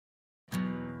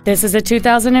This is a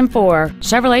 2004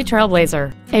 Chevrolet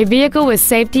Trailblazer, a vehicle with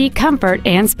safety, comfort,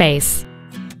 and space.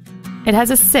 It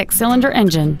has a 6-cylinder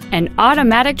engine, an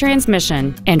automatic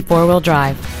transmission, and 4-wheel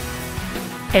drive.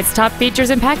 Its top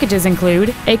features and packages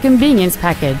include a convenience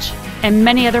package and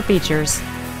many other features.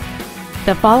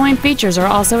 The following features are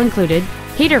also included: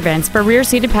 heater vents for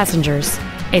rear-seated passengers,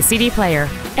 a CD player,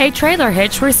 a trailer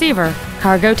hitch receiver,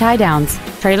 cargo tie-downs,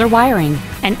 trailer wiring,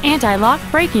 an anti-lock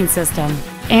braking system,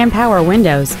 and power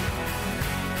windows.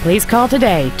 Please call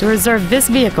today to reserve this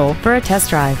vehicle for a test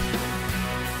drive.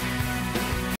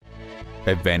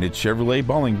 Advantage Chevrolet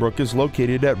Bolingbrook is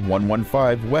located at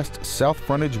 115 West South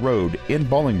Frontage Road in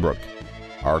Bolingbrook.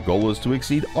 Our goal is to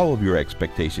exceed all of your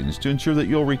expectations to ensure that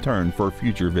you'll return for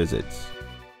future visits.